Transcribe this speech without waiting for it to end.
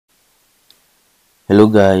Hello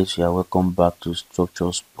guys, you are welcome back to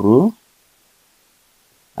Structures Pro.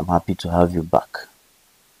 I'm happy to have you back.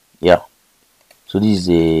 Yeah, so this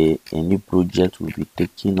is a new project we'll be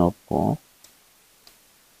taking up on.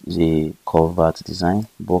 It's a culvert design,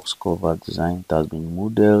 box culvert design that has been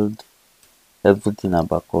modeled. Everything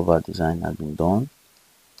about culvert design has been done,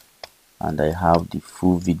 and I have the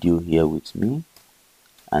full video here with me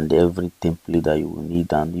and every template that you will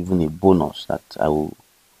need, and even a bonus that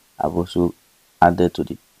I've also added to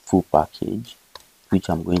the full package, which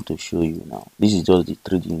I'm going to show you now. This is just the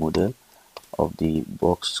 3D model of the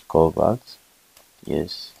box culvert.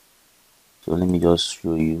 Yes, so let me just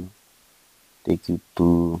show you, take you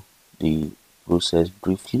through the process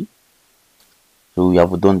briefly. So we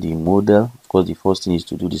have done the model. Of course, the first thing is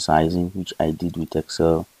to do the sizing, which I did with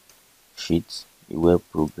Excel sheets, a well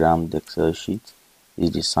programmed Excel sheet. This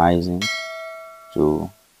is the sizing.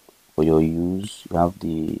 So for your use, you have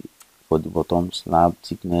for the bottom slab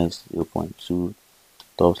thickness 0.2,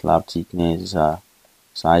 top slab thickness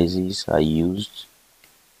sizes are used.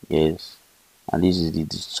 Yes, and this is the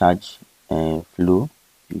discharge flow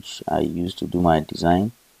which I used to do my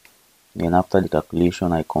design. Then after the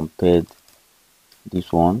calculation, I compared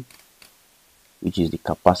this one, which is the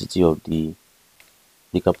capacity of the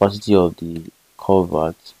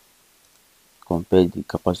culvert, compared the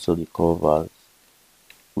capacity of the culvert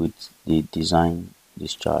with the design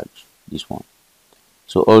discharge, this one.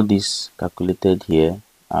 So all this calculated here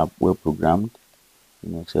are well programmed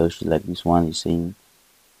in Excel sheet. Like this one is saying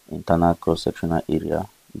internal cross-sectional area,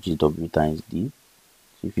 which is W times D.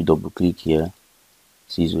 So if you double click here,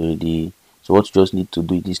 see it's already. So what you just need to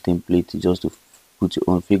do in this template is just to put your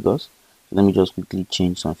own figures. So let me just quickly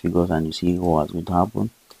change some figures and you see what's going to happen.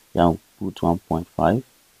 Here I'll put 1.5.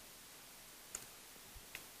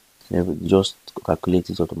 So just calculate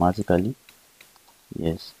it automatically.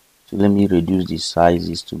 Yes. So let me reduce the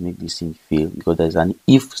sizes to make this thing fail, because there's an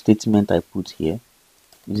if statement I put here.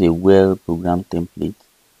 This is a well programmed template.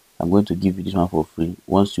 I'm going to give you this one for free.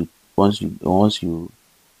 Once you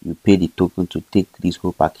pay the token to take this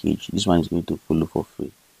whole package, this one is going to follow for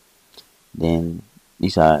free. Then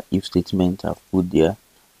these are if statements I've put there.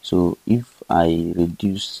 So if I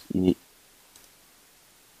reduce it,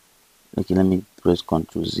 okay, let me press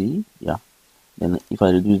Ctrl Z. Yeah. Then if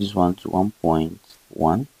I reduce this one to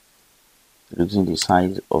 1.1, reducing the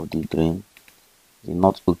size of the drain is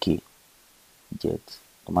not okay yet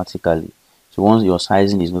automatically. So once your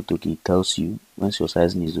sizing is not okay, it tells you. Once your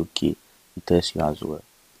sizing is okay, it tells you as well.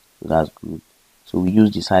 So that's good. So we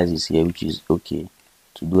use the sizes here, which is okay,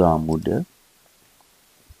 to do our model.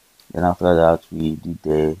 Then after that, we did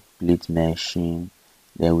the plate meshing.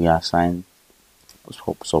 Then we assign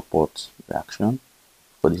support reaction.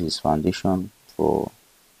 For this is foundation. For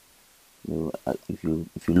if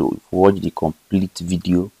you watch the complete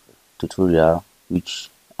video tutorial, which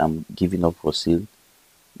I'm giving up for sale,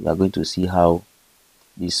 you are going to see how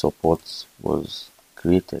this support was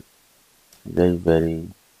created. Very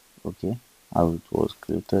okay, how it was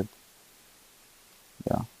created.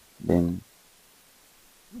 Yeah, then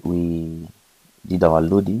we did our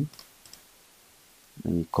loading.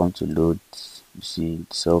 When you come to load, you see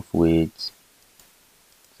self weight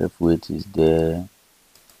is there.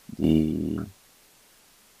 The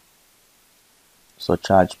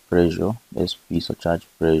surcharge pressure, SP surcharge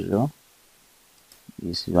pressure.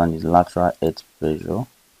 This one is lateral earth pressure.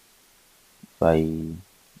 If I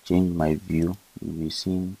change my view, you will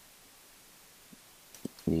see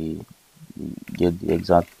get the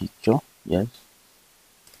exact picture. Yes,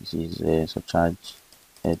 this is surcharge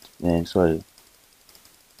earth.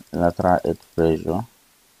 Lateral earth pressure.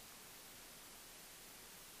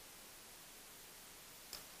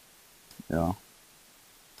 Yeah.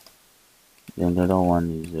 Then the other one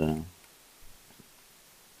is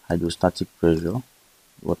hydrostatic pressure.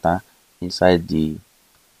 Water inside the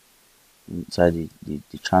channel.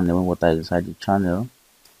 When water is inside the channel,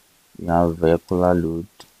 we have vehicular load.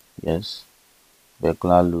 Yes,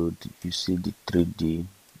 vehicular load. If you see the 3D,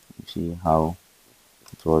 you see how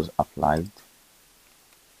it was applied.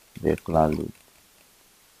 Vehicular load.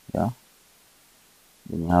 Yeah.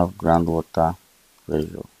 Then you have groundwater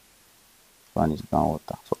pressure. One is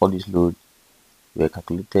groundwater. So all these loads were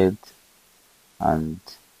calculated and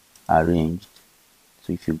arranged.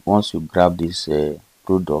 So if you once you grab this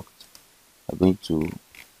product, you're going to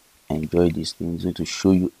enjoy these things. It's going to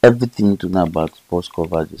show you everything to know about box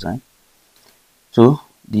culvert design. So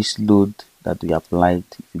this load that we applied,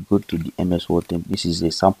 if you go to the MS Word template, this is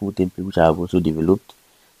a sample template which I have also developed.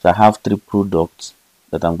 So I have 3 products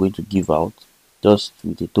that I'm going to give out just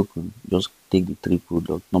with a token. Just take the 3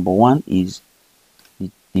 products. Number 1 is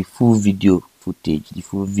the full video footage, the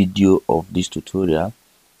full video of this tutorial,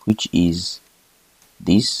 which is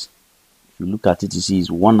this. If you look at it, you see it's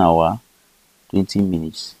 1 hour 20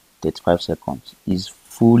 minutes 35 seconds. Is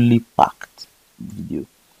fully packed video.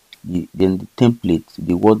 Then the template,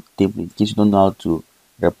 the word template, in case you don't know how to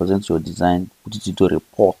represent your design, put it into a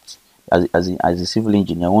report. As a civil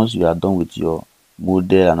engineer, once you are done with your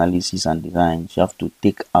model analysis and design, you have to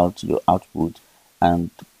take out your output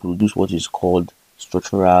and produce what is called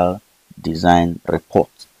structural design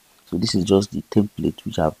report. So this is just the template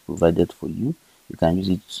which I have provided for you. You can use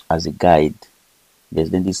it as a guide. Yes,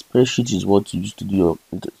 then the spreadsheet is what you use to do your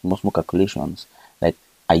small calculations. Like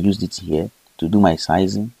I used it here to do my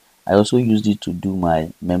sizing. I also used it to do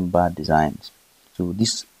my member designs. So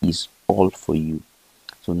this is all for you.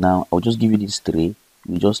 So now I'll just give you this tray.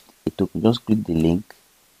 You just click the link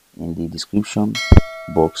in the description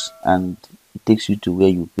box and it takes you to where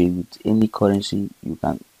you pay with any currency. You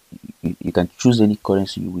can choose any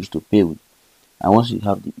currency you wish to pay with. And once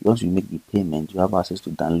you make the payment, you have access to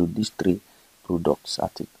download these 3 products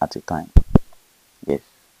at a time. Yes,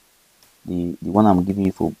 the one I'm giving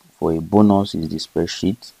you for a bonus is the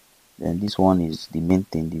spreadsheet. Then this one is the main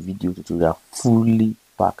thing, the video tutorial, fully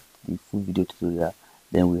packed, the full video tutorial.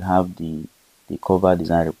 Then we have the cover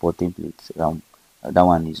design report template. That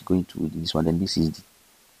one is going to be this one. Then this is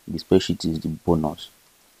the spreadsheet is the bonus.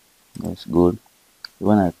 That's good.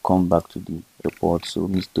 When I come back to the report, so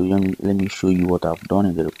let me show you what I've done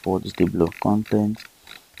in the report. This table of contents.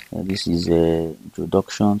 This is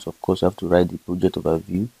introductions. Of course, you have to write the project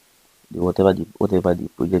overview. Whatever the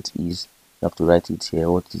project is, you have to write it here.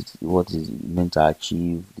 What is meant to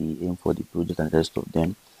achieve, the aim for the project, and the rest of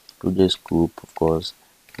them. Project scope, of course.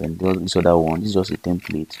 Then this other one. This is just a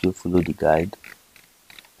template to follow the guide.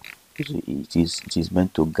 It is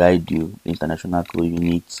meant to guide you international code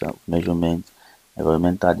units of measurement,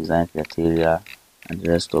 environmental design criteria, and the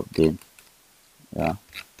rest of them. Yeah.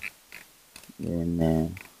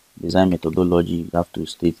 Then design methodology, you have to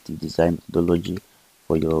state the design methodology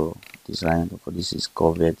for your design. For this is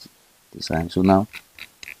covered design. So now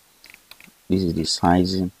this is the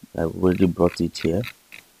sizing. I've already brought it here.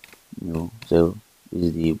 So this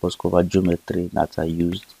is the box cover geometry that I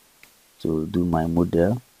used to do my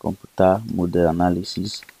model, computer model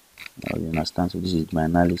analysis. You understand? So this is my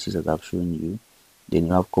analysis that I've shown you. Then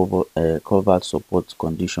you have covered support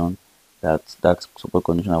condition. That support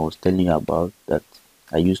condition I was telling you about, that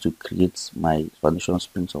I used to create my foundation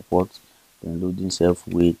spring support. Then loading self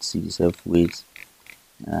weight, see the self weight,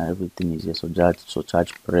 everything is here. So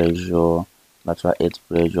charge pressure, lateral earth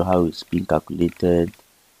pressure, how it's being calculated,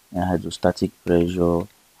 and hydrostatic pressure,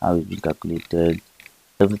 how it's being calculated,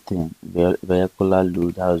 everything. Vehicular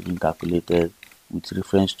load, how it's being calculated with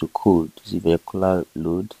reference to code. See vehicular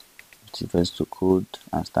load with reference to code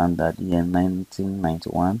and standard EN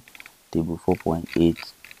 1991. Table 4.8.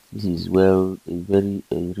 This is a very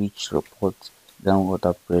rich report.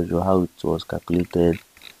 Groundwater pressure, how it was calculated,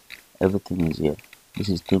 everything is here. This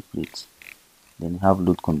is template. Then you have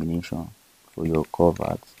load combination for your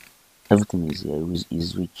covers. Everything is here. It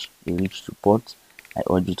is a rich report. I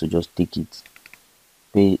urge you to just take it,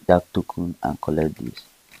 pay that token, and collect this.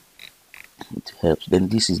 It helps. Then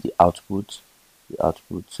this is the output.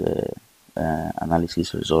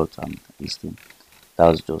 Analysis results and listing.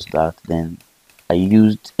 That's just that. Then I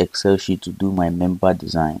used Excel sheet to do my member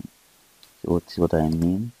design. So what I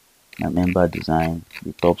mean, my member design,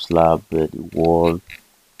 the top slab, the wall,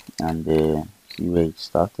 and see where it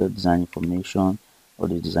started. Design information, all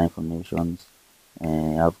the design informations. I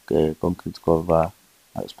have concrete cover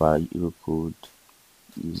as per Euro code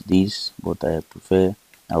is this, but I prefer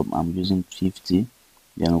I'm using 50.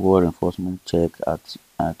 Then wall reinforcement check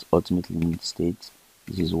at ultimate limit state.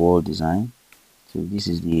 This is wall design. So this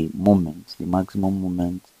is the moment, the maximum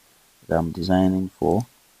moment that I'm designing for.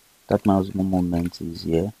 That maximum moment is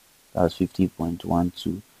here. That's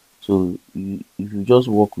 50.12. So if you just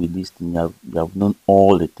work with this thing, you have known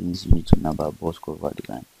all the things you need to know about box cover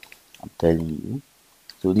design. I'm telling you.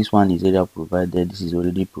 So this one is area provided. This is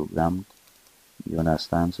already programmed. You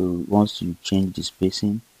understand? So once you change the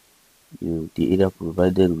spacing, the area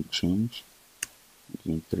provided will change,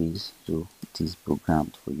 increase. So it is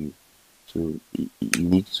programmed for you. So you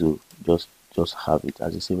need to just have it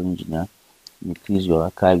as a civil engineer. Increase your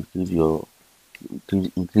archive, increase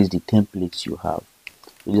the templates you have.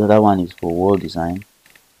 So the other one is for wall design.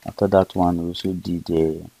 After that one, we also did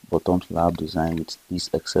the bottom slab design with this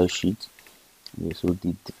Excel sheet. We also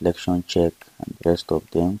did deflection check and the rest of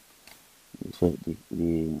them. So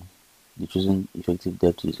the chosen effective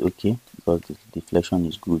depth is okay because the deflection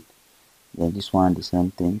is good. Then this one, the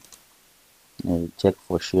same thing. Check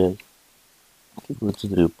for shear If you go to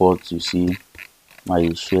the reports, you see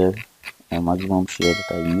my share and maximum share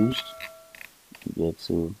that I used. Yeah,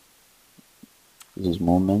 so this is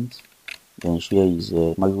moment. Then share is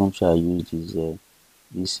maximum share I used is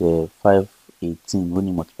this 518 when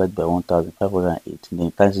you multiply it by 1518,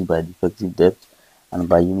 then times it by the effective depth and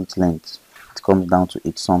by unit length, it comes down to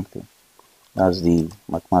 8 something. That's the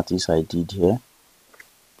mathematics I did here.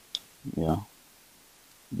 Yeah,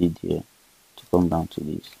 did here to come down to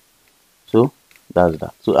this. So that's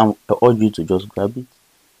that. So I urge you to just grab it.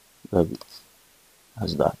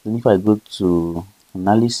 That's that. Then if I go to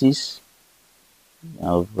analysis,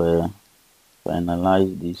 I've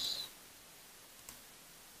finalized this.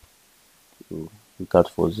 So look out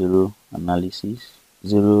for zero analysis,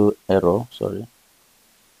 zero error. Sorry,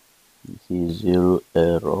 this is zero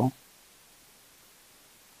error.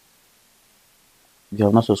 If you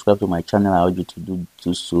have not subscribed to my channel, I urge you to do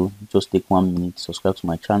so. Just take 1 minute, subscribe to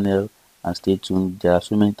my channel, and stay tuned. There are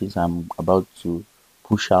so many things I'm about to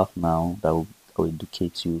push out now that will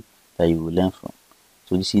educate you, that you will learn from.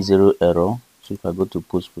 So this is zero error. So if I go to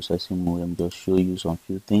post processing mode, I'm just show you some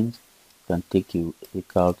few things. You can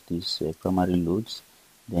take out these primary loads.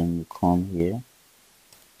 Then you come here,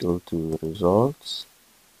 go to results.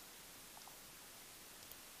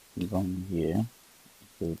 You come here,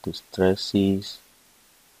 go to stresses,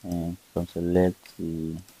 and you can select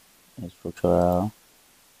the structural.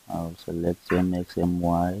 I'll select MX,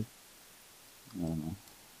 MY,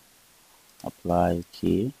 apply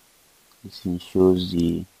OK. This thing shows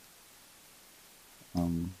the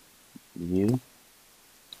view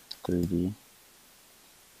 3D.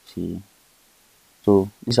 See, so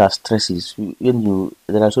these are stresses.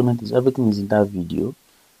 There are so many things, everything is in that video.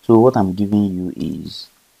 So what I'm giving you is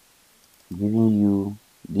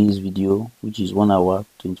this video, which is 1 hour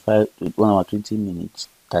 20 minutes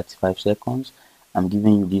 35 seconds. I'm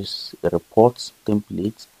giving you this report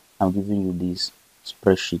template. I'm giving you this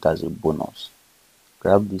spreadsheet as a bonus.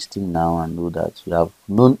 Grab this thing now and know that you have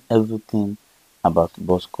known everything about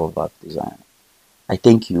box culvert design. I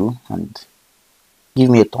thank you, and give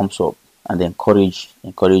me a thumbs up and encourage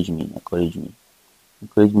me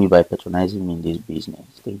by patronizing me in this business.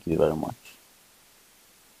 Thank you very much.